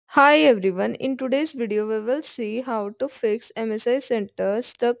Hi everyone, in today's video we will see how to fix MSI Center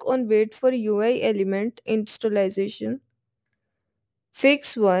stuck on wait for UI element installation.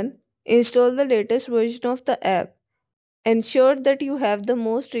 Fix 1. Install the latest version of the app. Ensure that you have the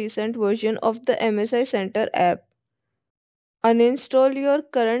most recent version of the MSI Center app. Uninstall your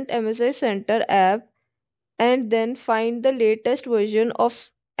current MSI Center app and then find the latest version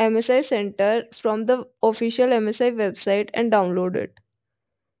of MSI Center from the official MSI website and download it.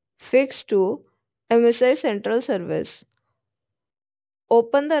 Fix 2. MSI Central Service.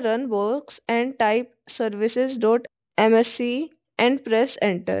 Open the run box and type services.msc and press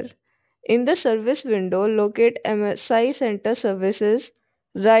enter. In the service window, locate MSI Center Services,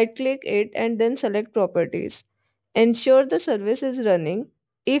 right click it and then select properties. Ensure the service is running.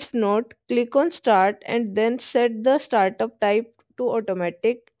 If not, click on start and then set the startup type to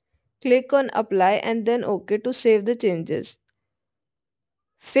automatic. Click on apply and then OK to save the changes.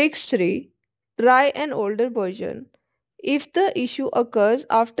 Fix 3. Try an older version. If the issue occurs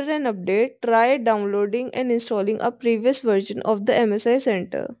after an update, try downloading and installing a previous version of the MSI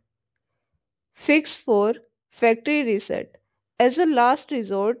Center. Fix 4. Factory reset. As a last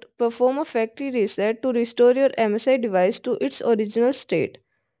resort, perform a factory reset to restore your MSI device to its original state.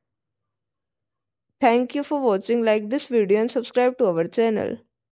 Thank you for watching. Like this video and subscribe to our channel.